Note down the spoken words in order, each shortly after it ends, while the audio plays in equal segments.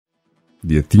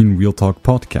The Athene Real Talk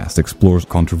Podcast explores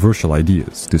controversial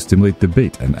ideas to stimulate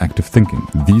debate and active thinking.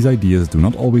 These ideas do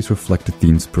not always reflect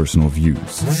Athene's personal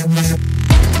views.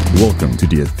 Welcome to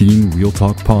the Athene Real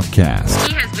Talk Podcast.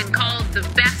 He has been called the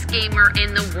best gamer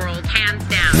in the world, hands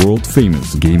down.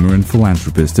 World-famous gamer and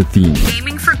philanthropist Athene.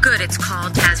 Gaming for Good, it's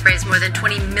called, has raised more than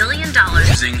 $20 million.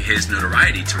 Using his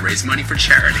notoriety to raise money for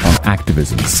charity. On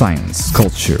activism, science,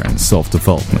 culture, and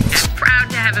self-development.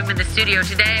 Proud to have him in the studio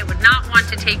today. I would not want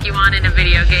to take you on in a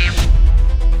video game.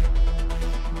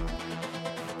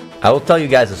 I will tell you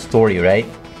guys a story, right,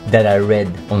 that I read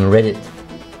on Reddit.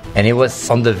 And it was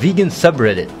on the vegan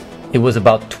subreddit. It was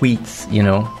about tweets, you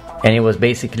know. And it was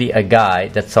basically a guy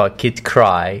that saw a kid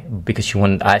cry because she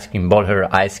wanted ice cream, bought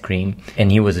her ice cream,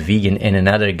 and he was vegan, and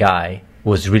another guy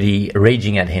was really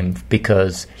raging at him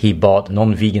because he bought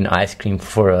non-vegan ice cream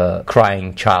for a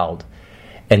crying child.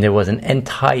 And there was an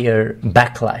entire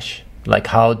backlash. Like,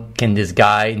 how can this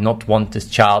guy not want this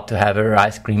child to have her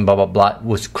ice cream, blah, blah, blah. It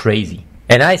was crazy.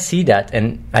 And I see that,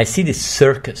 and I see this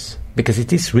circus, because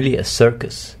it is really a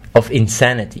circus of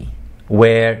insanity.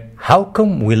 Where, how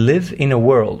come we live in a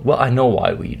world, well, I know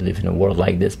why we live in a world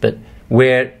like this, but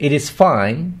where it is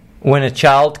fine when a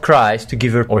child cries to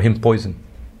give her or him poison.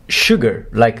 Sugar,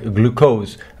 like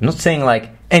glucose, I'm not saying like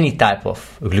any type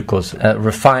of glucose,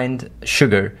 refined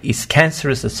sugar is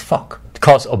cancerous as fuck. It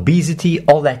causes obesity,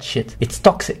 all that shit. It's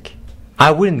toxic.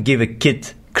 I wouldn't give a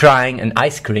kid crying an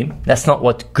ice cream. That's not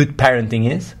what good parenting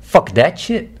is. Fuck that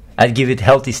shit. I'd give it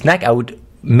healthy snack. I would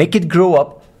make it grow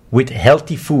up with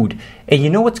healthy food. And you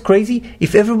know what's crazy?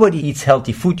 If everybody eats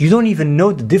healthy food, you don't even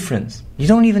know the difference. You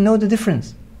don't even know the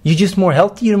difference. You're just more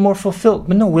healthy, you're more fulfilled.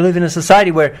 But no, we live in a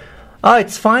society where,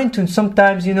 it's fine to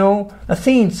sometimes,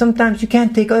 Athene, sometimes you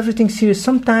can't take everything serious.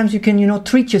 Sometimes you can,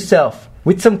 treat yourself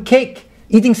with some cake,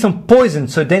 eating some poison,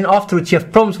 so then afterwards you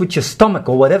have problems with your stomach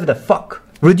or whatever the fuck.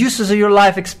 Reduces your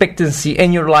life expectancy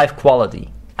and your life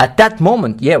quality. At that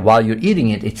moment, while you're eating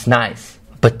it, it's nice.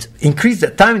 But increase the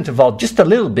time interval just a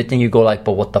little bit and you go like,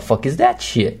 but what the fuck is that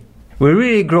shit? We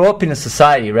really grow up in a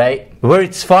society, right, where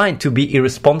it's fine to be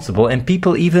irresponsible and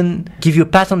people even give you a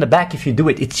pat on the back if you do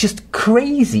it. It's just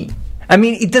crazy. I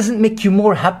mean, it doesn't make you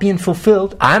more happy and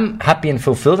fulfilled. I'm happy and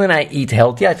fulfilled and I eat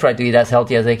healthy. I try to eat as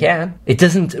healthy as I can. It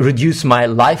doesn't reduce my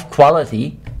life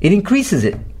quality. It increases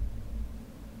it.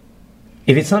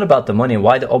 If it's not about the money,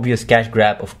 why the obvious cash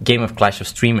grab of Game of Clash of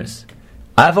Streamers?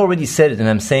 I've already said it and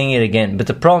I'm saying it again, but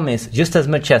the problem is, just as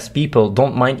much as people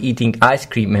don't mind eating ice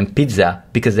cream and pizza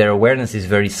because their awareness is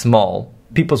very small,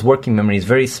 people's working memory is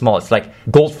very small. It's like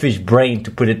goldfish brain,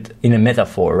 to put it in a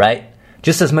metaphor, right?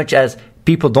 Just as much as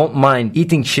people don't mind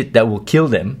eating shit that will kill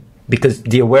them because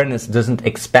the awareness doesn't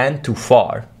expand too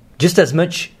far, just as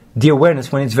much the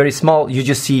awareness, when it's very small, you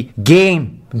just see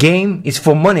game is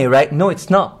for money, right? No, it's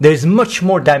not. There's much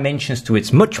more dimensions to it.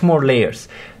 It's much more layers.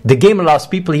 The game allows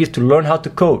people here to learn how to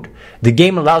code. The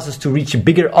game allows us to reach a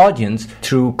bigger audience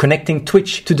through connecting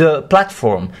Twitch to the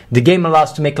platform. The game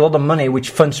allows to make a lot of money,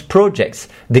 which funds projects.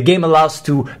 The game allows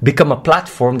to become a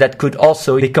platform that could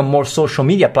also become more social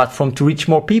media platform to reach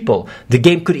more people. The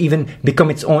game could even become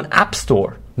its own app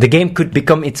store. The game could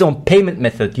become its own payment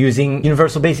method using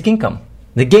universal basic income.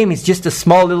 The game is just a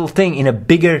small little thing in a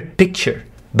bigger picture.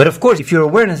 But of course, if your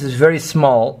awareness is very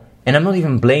small, and I'm not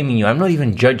even blaming you, I'm not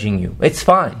even judging you, it's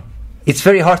fine. It's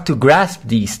very hard to grasp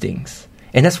these things.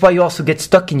 And that's why you also get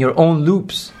stuck in your own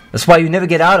loops. That's why you never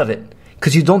get out of it.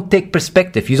 Because you don't take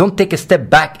perspective. You don't take a step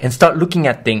back and start looking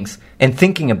at things and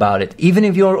thinking about it, even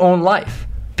in your own life.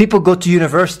 People go to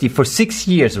university for 6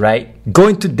 years, right? Go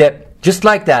into debt, just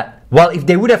like that. While if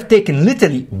they would have taken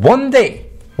literally one day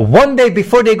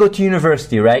before they go to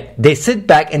university, right? They sit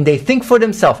back and they think for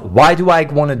themselves, why do I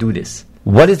want to do this?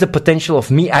 What is the potential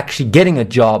of me actually getting a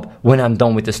job when I'm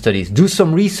done with the studies? Do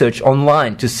some research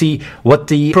online to see what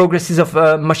the progress is of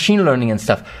machine learning and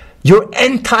stuff. Your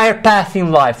entire path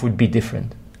in life would be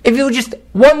different. If you just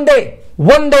one day,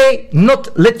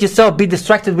 not let yourself be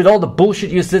distracted with all the bullshit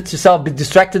you let yourself be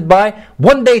distracted by.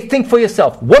 One day, think for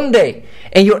yourself. One day.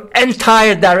 And your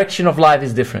entire direction of life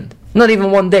is different. Not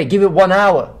even one day. Give it 1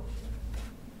 hour.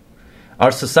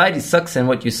 Our society sucks and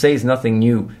what you say is nothing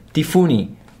new.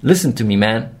 Tifuni, listen to me,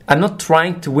 man. I'm not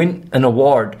trying to win an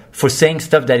award for saying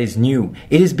stuff that is new.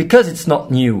 It is because it's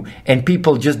not new and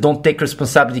people just don't take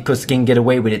responsibility because they can get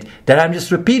away with it that I'm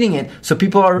just repeating it so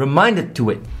people are reminded to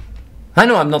it. I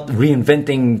know I'm not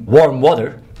reinventing warm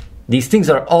water. These things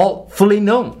are all fully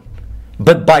known.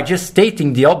 But by just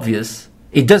stating the obvious,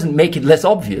 it doesn't make it less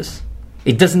obvious.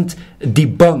 It doesn't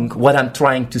debunk what I'm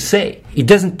trying to say. It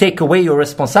doesn't take away your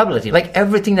responsibility. Like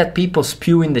everything that people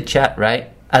spew in the chat,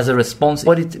 right? As a response,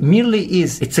 what it merely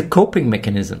is, it's a coping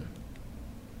mechanism.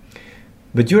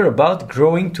 But you're about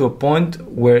growing to a point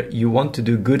where you want to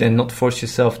do good and not force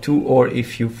yourself to, or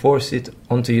if you force it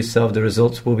onto yourself, the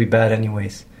results will be bad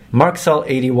anyways. Mark Sal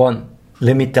 81,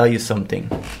 let me tell you something.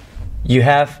 You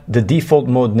have the default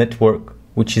mode network,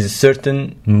 which is a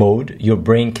certain mode your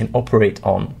brain can operate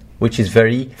on, which is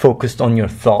very focused on your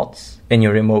thoughts and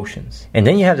your emotions. And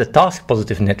then you have the task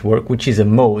positive network, which is a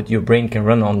mode your brain can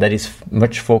run on that is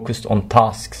much focused on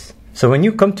tasks. So when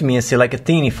you come to me and say, like,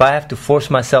 Athene, if I have to force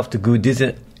myself to do this,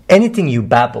 anything you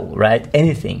babble, right?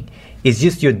 Anything is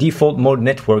just your default mode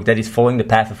network that is following the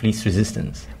path of least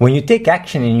resistance. When you take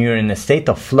action and you're in a state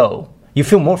of flow, you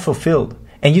feel more fulfilled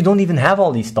and you don't even have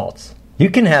all these thoughts. You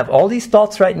can have all these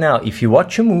thoughts right now. If you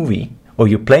watch a movie or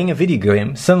you're playing a video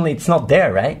game, suddenly it's not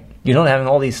there, right? You're not having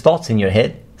all these thoughts in your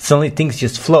head. Suddenly things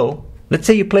just flow. Let's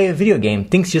say you play a video game,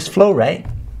 things just flow, right?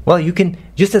 Well, you can,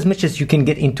 just as much as you can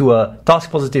get into a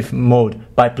task positive mode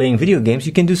by playing video games,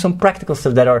 you can do some practical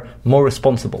stuff that are more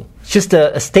responsible. It's just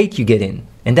a state you get in,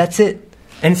 and that's it.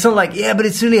 And it's not like, yeah, but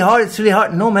it's really hard.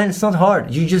 No, man, it's not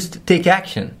hard. You just take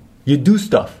action. You do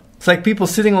stuff. It's like people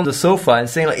sitting on the sofa and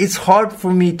saying, like, it's hard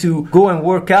for me to go and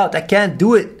work out. I can't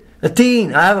do it.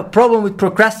 Athene, I have a problem with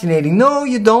procrastinating. No,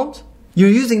 you don't. You're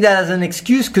using that as an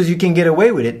excuse because you can get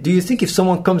away with it. Do you think if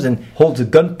someone comes and holds a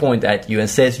gunpoint at you and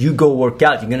says, you go work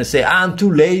out, you're going to say, I'm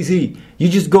too lazy. You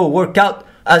just go work out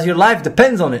as your life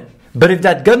depends on it. But if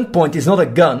that gunpoint is not a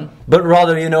gun, but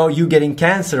rather, you getting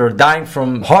cancer or dying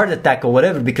from heart attack or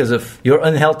whatever because of your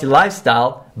unhealthy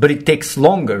lifestyle, but it takes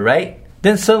longer, right?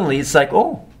 Then suddenly it's like,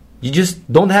 oh, you just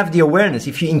don't have the awareness.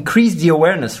 If you increase the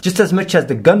awareness just as much as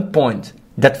the gunpoint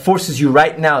that forces you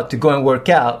right now to go and work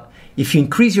out, if you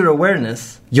increase your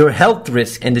awareness, your health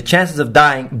risk and the chances of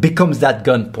dying becomes that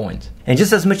gun point. And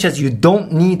just as much as you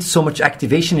don't need so much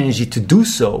activation energy to do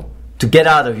so, to get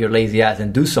out of your lazy ass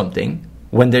and do something,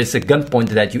 when there's a gun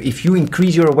pointed at you, if you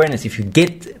increase your awareness, if you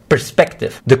get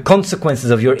perspective, the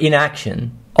consequences of your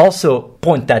inaction also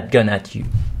point that gun at you.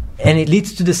 And it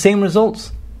leads to the same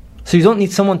results. So you don't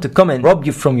need someone to come and rob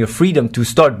you from your freedom to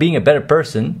start being a better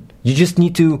person. You just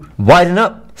need to widen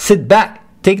up, sit back.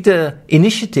 Take the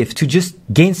initiative to just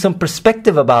gain some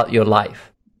perspective about your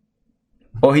life.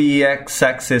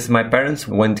 OHEX says, my parents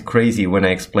went crazy when I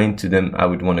explained to them I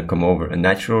would want to come over. A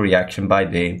natural reaction by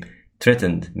them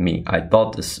threatened me. I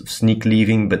thought of sneak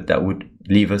leaving, but that would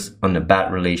leave us on a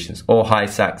bad relations. Oh, hi,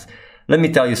 Sax. Let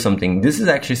me tell you something. This is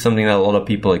actually something that a lot of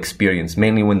people experience,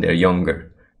 mainly when they're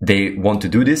younger. They want to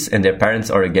do this and their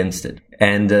parents are against it.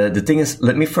 And the thing is,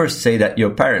 let me first say that your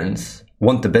parents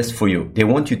want the best for you. They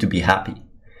want you to be happy.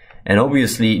 And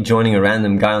obviously, joining a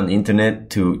random guy on the internet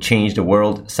to change the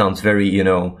world sounds very,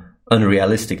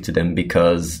 unrealistic to them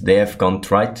because they have gone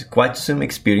through quite some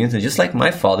experience. And just like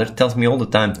my father tells me all the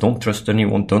time, don't trust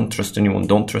anyone, don't trust anyone,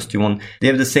 don't trust anyone. They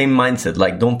have the same mindset,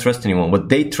 like don't trust anyone. What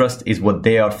they trust is what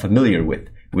they are familiar with,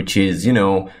 which is,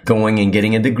 going and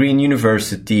getting a degree in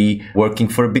university, working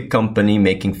for a big company,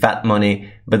 making fat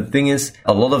money. But the thing is,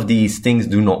 a lot of these things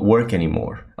do not work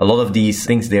anymore. A lot of these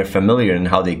things they're familiar and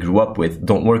how they grew up with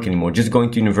don't work anymore. Just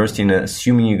going to university and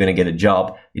assuming you're going to get a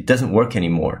job, it doesn't work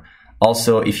anymore.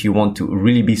 Also, if you want to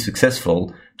really be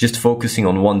successful, just focusing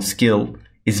on one skill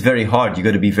is very hard. You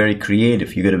got to be very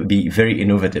creative. You got to be very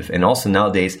innovative. And also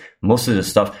nowadays, most of the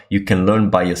stuff you can learn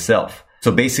by yourself.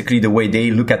 So basically the way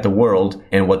they look at the world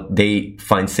and what they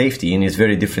find safety in is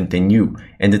very different than you.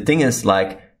 And the thing is,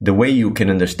 like, the way you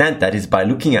can understand that is by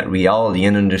looking at reality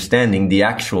and understanding the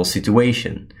actual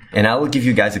situation. And I will give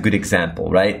you guys a good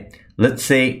example, right? Let's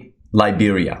say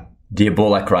Liberia, the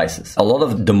Ebola crisis. A lot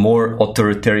of the more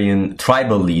authoritarian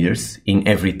tribal leaders in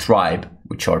every tribe,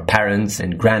 which are parents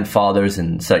and grandfathers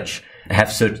and such,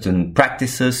 have certain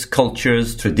practices,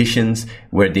 cultures, traditions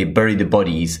where they bury the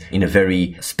bodies in a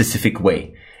very specific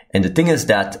way. And the thing is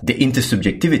that the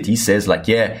intersubjectivity says, like,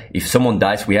 yeah, if someone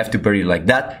dies, we have to bury it like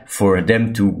that for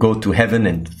them to go to heaven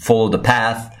and follow the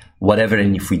path, whatever.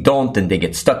 And if we don't, then they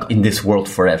get stuck in this world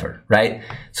forever, right?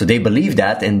 So they believe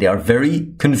that, and they are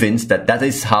very convinced that that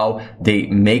is how they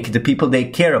make the people they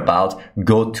care about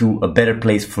go to a better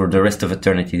place for the rest of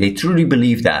eternity. They truly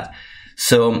believe that.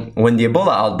 So when the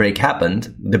Ebola outbreak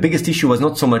happened, the biggest issue was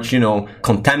not so much,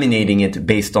 contaminating it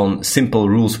based on simple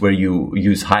rules where you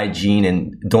use hygiene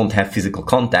and don't have physical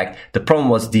contact. The problem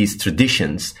was these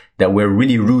traditions that were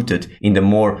really rooted in the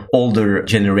more older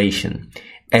generation.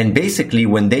 And basically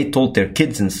when they told their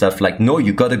kids and stuff like, no,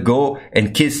 you gotta go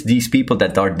and kiss these people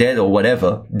that are dead or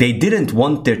whatever, they didn't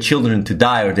want their children to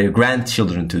die or their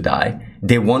grandchildren to die.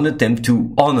 They wanted them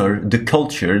to honor the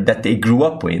culture that they grew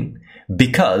up in,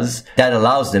 because that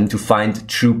allows them to find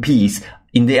true peace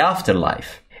in the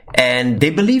afterlife. And they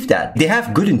believe that. They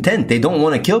have good intent. They don't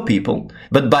want to kill people.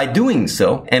 But by doing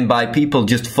so, and by people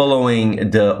just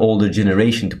following the older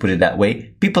generation, to put it that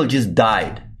way, people just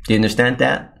died. Do you understand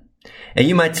that? And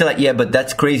you might say like, yeah, but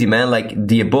that's crazy, man. Like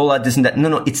the Ebola, this and that.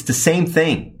 No, it's the same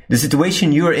thing. The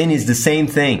situation you're in is the same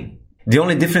thing. The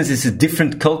only difference is a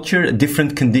different culture, a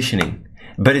different conditioning.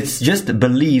 But it's just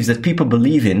beliefs that people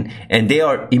believe in, and they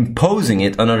are imposing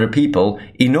it on other people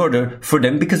in order for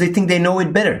them, because they think they know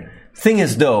it better. Thing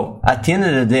is though, at the end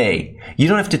of the day, you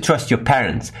don't have to trust your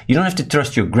parents. You don't have to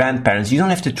trust your grandparents. You don't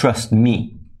have to trust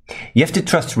me. You have to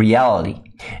trust reality.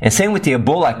 And same with the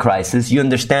Ebola crisis, you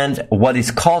understand what is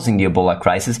causing the Ebola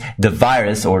crisis, the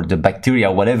virus or the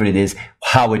bacteria, whatever it is,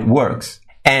 how it works.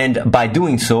 And by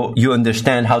doing so, you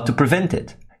understand how to prevent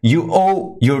it. You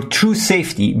owe your true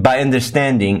safety by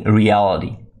understanding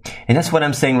reality. And that's what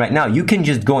I'm saying right now. You can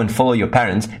just go and follow your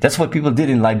parents. That's what people did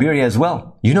in Liberia as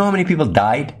well. You know how many people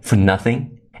died for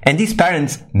nothing? And these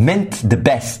parents meant the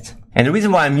best. And the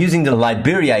reason why I'm using the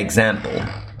Liberia example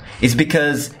is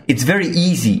because it's very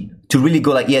easy to really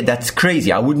go like, yeah, that's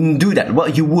crazy. I wouldn't do that. Well,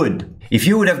 you would. If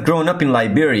you would have grown up in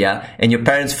Liberia and your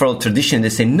parents follow tradition, they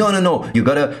say, no, you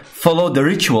gotta follow the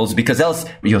rituals, because else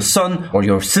your son or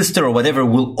your sister or whatever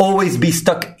will always be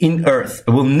stuck in earth.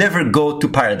 It will never go to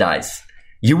paradise.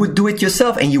 You would do it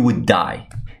yourself and you would die.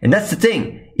 And that's the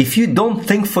thing. If you don't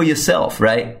think for yourself,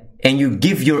 right, and you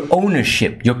give your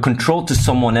ownership, your control to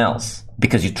someone else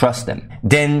because you trust them,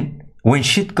 then when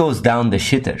shit goes down the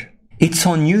shitter, it's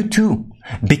on you too,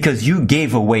 because you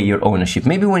gave away your ownership.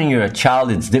 Maybe when you're a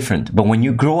child, it's different. But when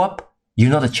you grow up,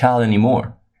 you're not a child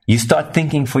anymore. You start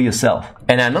thinking for yourself.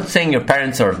 And I'm not saying your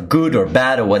parents are good or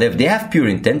bad or whatever. They have pure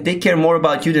intent. They care more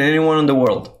about you than anyone in the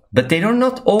world. But they are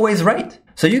not always right.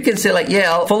 So you can say like,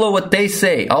 yeah, I'll follow what they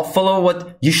say. I'll follow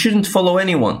what... You shouldn't follow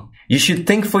anyone. You should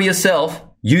think for yourself,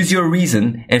 use your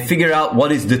reason, and figure out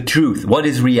what is the truth, what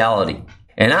is reality.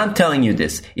 And I'm telling you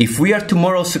this, if we are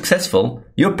tomorrow successful,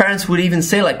 your parents would even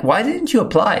say like, why didn't you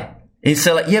apply? And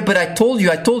say like, yeah, but I told you.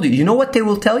 You know what they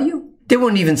will tell you? They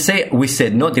won't even say, we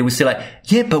said no. They will say like,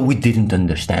 yeah, but we didn't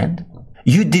understand.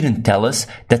 You didn't tell us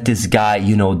that this guy,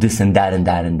 you know, this and that and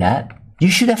that and that. You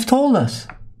should have told us.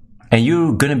 And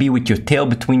you're gonna be with your tail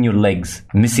between your legs,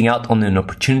 missing out on an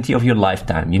opportunity of your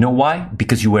lifetime. You know why?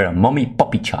 Because you were a mommy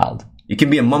puppy child. You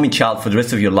can be a mommy child for the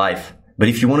rest of your life. But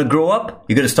if you want to grow up,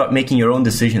 you got to start making your own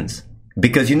decisions.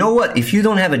 Because you know what? If you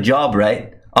don't have a job,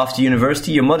 right, after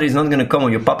university, your mother is not going to come,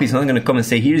 or your puppy is not going to come and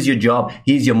say, here's your job,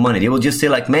 here's your money. They will just say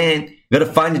like, man, you got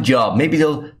to find a job. Maybe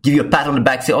they'll give you a pat on the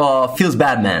back, say, oh, feels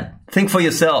bad, man. Think for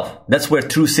yourself. That's where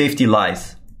true safety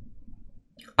lies.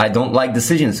 I don't like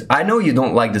decisions. I know you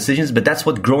don't like decisions, but that's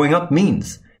what growing up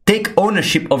means. Take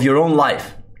ownership of your own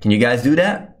life. Can you guys do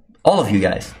that? All of you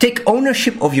guys. Take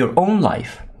ownership of your own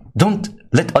life. Don't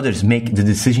let others make the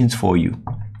decisions for you.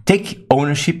 Take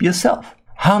ownership yourself.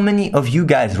 How many of you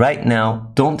guys right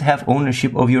now don't have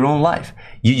ownership of your own life?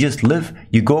 You just live,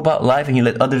 you go about life, and you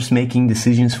let others making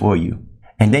decisions for you.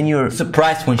 And then you're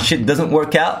surprised when shit doesn't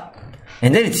work out.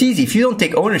 And then it's easy. If you don't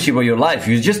take ownership of your life,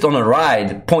 you're just on a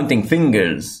ride pointing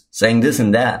fingers, saying this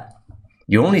and that.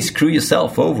 You only screw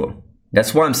yourself over.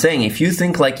 That's why I'm saying, if you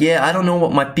think like, yeah, I don't know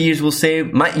what my peers will say.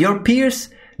 Your peers,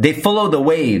 they follow the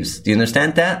waves. Do you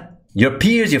understand that? Your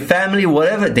peers, your family,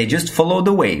 whatever, they just follow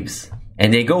the waves.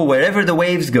 And they go wherever the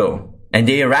waves go. And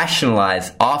they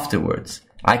rationalize afterwards.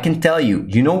 I can tell you,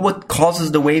 you know what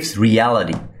causes the waves?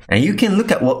 Reality. And you can look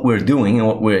at what we're doing and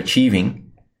what we're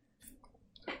achieving.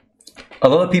 A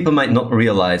lot of people might not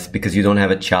realize because you don't have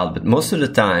a child, but most of the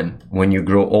time when you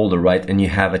grow older, right, and you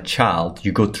have a child,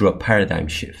 you go through a paradigm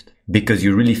shift because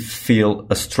you really feel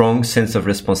a strong sense of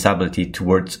responsibility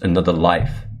towards another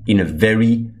life in a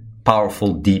very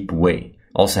powerful, deep way.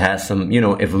 Also has some,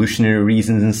 evolutionary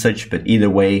reasons and such, but either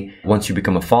way, once you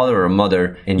become a father or a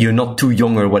mother and you're not too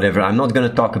young or whatever, I'm not going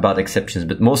to talk about exceptions,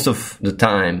 but most of the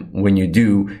time when you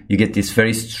do, you get this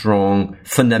very strong,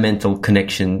 fundamental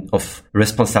connection of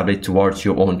responsibility towards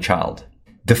your own child.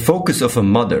 The focus of a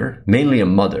mother, mainly a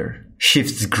mother,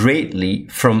 shifts greatly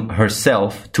from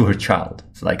herself to her child.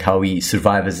 It's like how we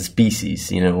survive as a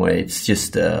species, it's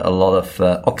just a lot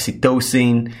of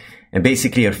oxytocin. And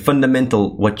basically her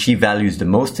fundamental, what she values the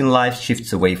most in life,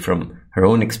 shifts away from her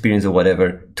own experience or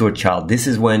whatever to her child. This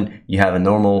is when you have a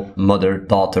normal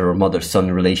mother-daughter or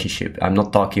mother-son relationship. I'm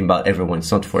not talking about everyone.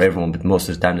 It's not for everyone, but most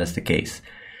of the time that's the case.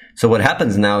 So what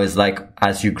happens now is like,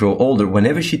 as you grow older,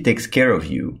 whenever she takes care of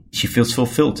you, she feels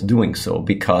fulfilled doing so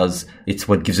because it's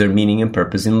what gives her meaning and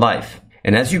purpose in life.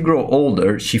 And as you grow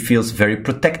older, she feels very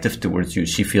protective towards you.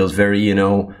 She feels very,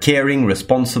 caring,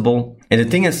 responsible. And the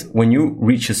thing is, when you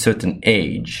reach a certain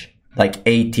age, like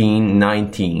 18,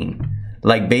 19,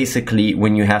 Like basically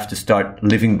when you have to start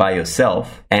living by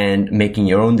yourself and making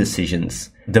your own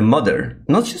decisions. The mother,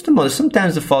 not just the mother,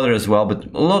 sometimes the father as well, but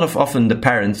often the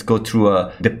parents go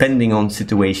through depending on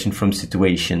situation from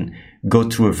situation, go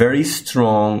through a very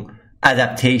strong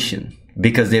adaptation.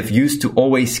 Because they've used to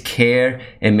always care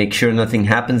and make sure nothing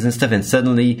happens and stuff. And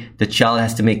suddenly the child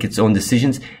has to make its own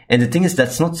decisions. And the thing is,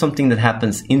 that's not something that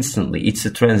happens instantly. It's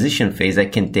a transition phase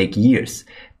that can take years.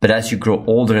 But as you grow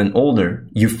older and older,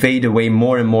 you fade away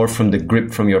more and more from the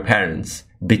grip from your parents.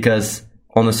 Because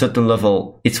on a certain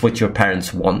level, it's what your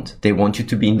parents want. They want you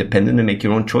to be independent and make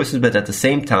your own choices. But at the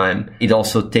same time, it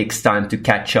also takes time to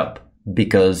catch up.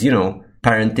 Because,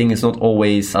 parenting is not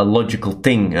always a logical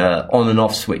thing, on and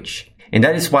off switch. And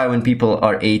that is why when people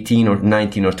are 18 or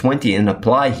 19 or 20 and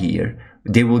apply here,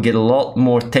 they will get a lot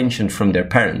more attention from their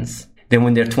parents than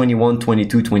when they're 21,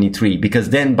 22, 23. Because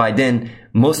by then,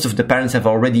 most of the parents have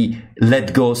already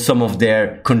let go some of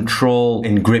their control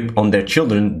and grip on their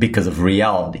children because of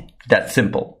reality. That's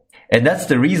simple. And that's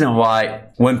the reason why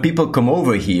when people come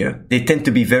over here, they tend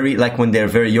to be when they're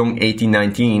very young, 18,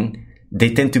 19,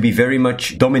 they tend to be very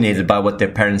much dominated by what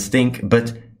their parents think.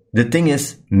 But the thing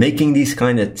is, making these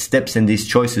kind of steps and these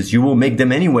choices, you will make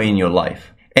them anyway in your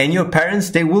life. And your parents,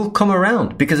 they will come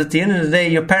around. Because at the end of the day,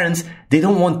 your parents, they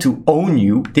don't want to own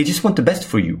you. They just want the best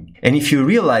for you. And if you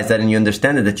realize that and you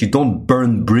understand that you don't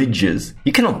burn bridges,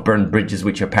 you cannot burn bridges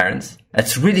with your parents.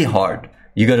 That's really hard.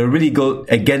 You gotta really go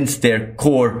against their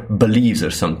core beliefs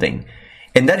or something.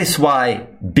 And that is why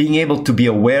being able to be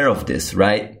aware of this,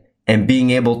 right? And being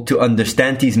able to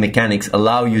understand these mechanics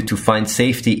allow you to find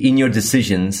safety in your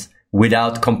decisions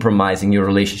without compromising your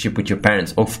relationship with your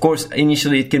parents. Of course,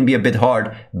 initially it can be a bit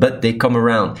hard, but they come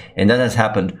around. And that has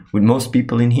happened with most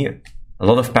people in here. A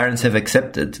lot of parents have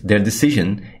accepted their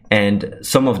decision, and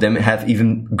some of them have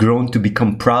even grown to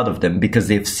become proud of them because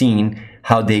they've seen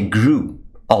how they grew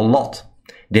a lot.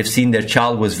 They've seen their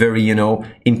child was very,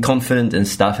 inconfident and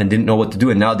stuff and didn't know what to do.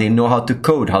 And now they know how to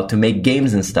code, how to make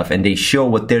games and stuff. And they show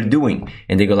what they're doing.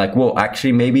 And they go like, whoa,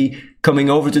 actually, maybe coming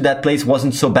over to that place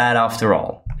wasn't so bad after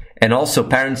all. And also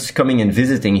parents coming and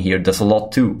visiting here does a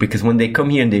lot too. Because when they come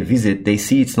here and they visit, they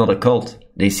see it's not a cult.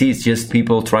 They see it's just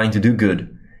people trying to do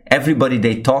good. Everybody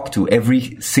they talk to,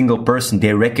 every single person,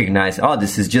 they recognize,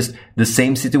 this is just the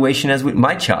same situation as with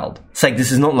my child. It's like,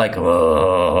 this is not like,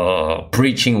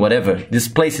 preaching, whatever. This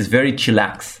place is very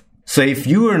chillax. So if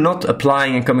you are not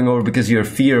applying and coming over because you're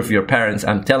fear of your parents,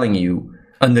 I'm telling you,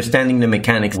 understanding the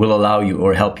mechanics will allow you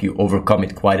or help you overcome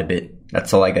it quite a bit.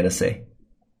 That's all I gotta say.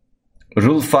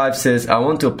 Rule 5 says, I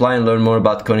want to apply and learn more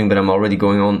about coding, but I'm already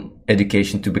going on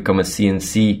education to become a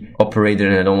CNC operator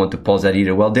and I don't want to pause that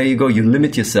either. Well, there you go. You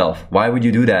limit yourself. Why would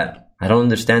you do that? I don't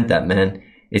understand that, man.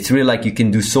 It's really like you can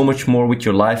do so much more with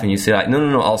your life and you say,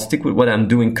 no, I'll stick with what I'm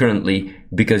doing currently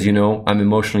because, I'm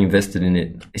emotionally invested in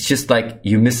it. It's just like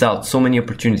you miss out so many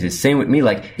opportunities. Same with me,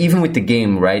 like even with the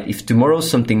game, right? If tomorrow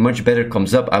something much better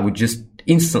comes up, I would just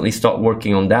instantly start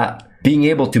working on that. Being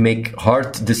able to make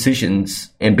hard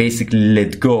decisions and basically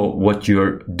let go what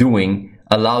you're doing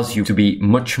allows you to be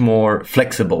much more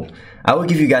flexible. I will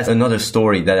give you guys another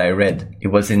story that I read. It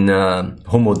was in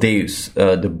Homo Deus,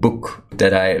 the book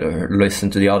that I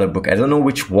listened to, the other book. I don't know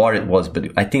which war it was,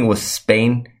 but I think it was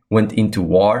Spain went into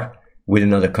war with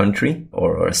another country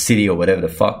or a city or whatever the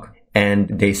fuck. And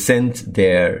they sent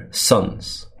their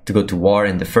sons to go to war.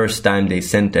 And the first time they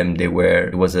sent them, it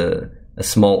was a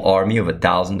small army of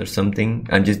 1,000 or something.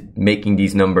 I'm just making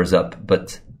these numbers up,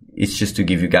 but it's just to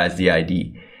give you guys the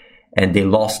idea. And they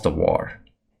lost the war.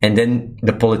 And then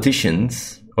the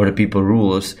politicians or the people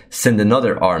rulers send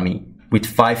another army with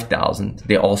 5,000.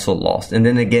 They also lost. And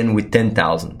then again with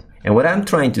 10,000. And what I'm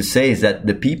trying to say is that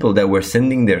the people that were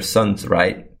sending their sons,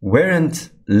 right,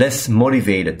 weren't less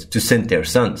motivated to send their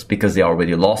sons because they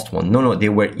already lost one. No, they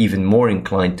were even more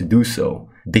inclined to do so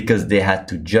because they had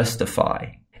to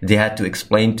justify. They had to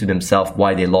explain to themselves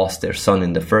why they lost their son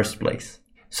in the first place.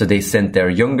 So they sent their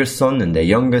younger son and their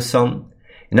younger son.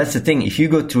 And that's the thing. If you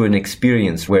go through an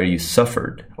experience where you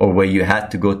suffered or where you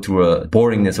had to go through a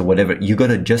boringness or whatever, you got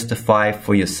to justify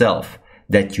for yourself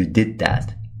that you did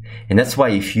that. And that's why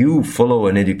if you follow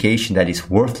an education that is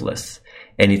worthless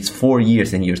and it's 4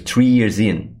 years and you're 3 years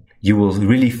in, you will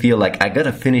really feel like I got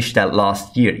to finish that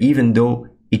last year, even though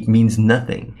it means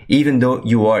nothing, even though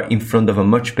you are in front of a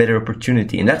much better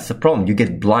opportunity. And that's the problem. You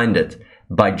get blinded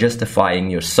by justifying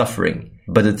your suffering.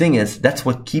 But the thing is, that's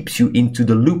what keeps you into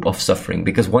the loop of suffering.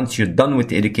 Because once you're done with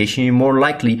the education, you're more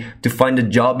likely to find a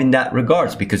job in that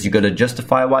regards. Because you got to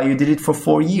justify why you did it for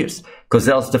 4 years. Because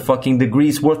else the fucking degree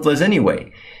is worthless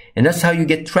anyway. And that's how you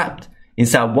get trapped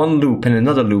inside one loop and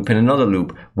another loop and another loop.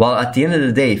 While at the end of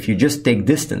the day, if you just take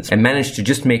distance and manage to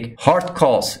just make hard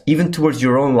calls, even towards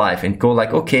your own life, and go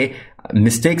like, okay,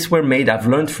 mistakes were made,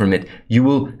 I've learned from it, you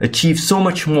will achieve so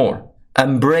much more.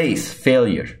 Embrace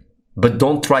failure, but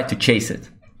don't try to chase it.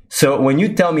 So when you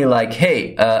tell me like,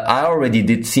 hey, I already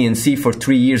did CNC for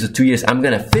 3 years or 2 years, I'm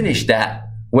gonna finish that.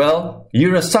 Well,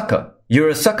 you're a sucker. You're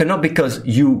a sucker not because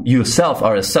you yourself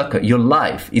are a sucker. Your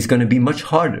life is gonna be much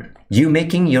harder. You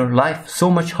making your life so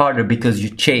much harder because you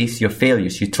chase your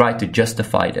failures. You try to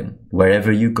justify them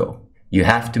wherever you go. You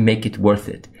have to make it worth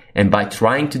it. And by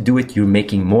trying to do it, you're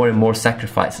making more and more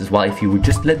sacrifices. While if you would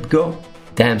just let go,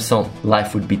 damn son,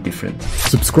 life would be different.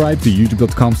 Subscribe to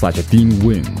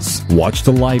youtube.com/AtheneWins. Watch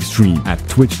the live stream at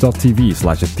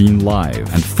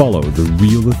twitch.tv/AtheneLive and follow The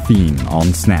Real Athene on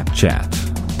Snapchat.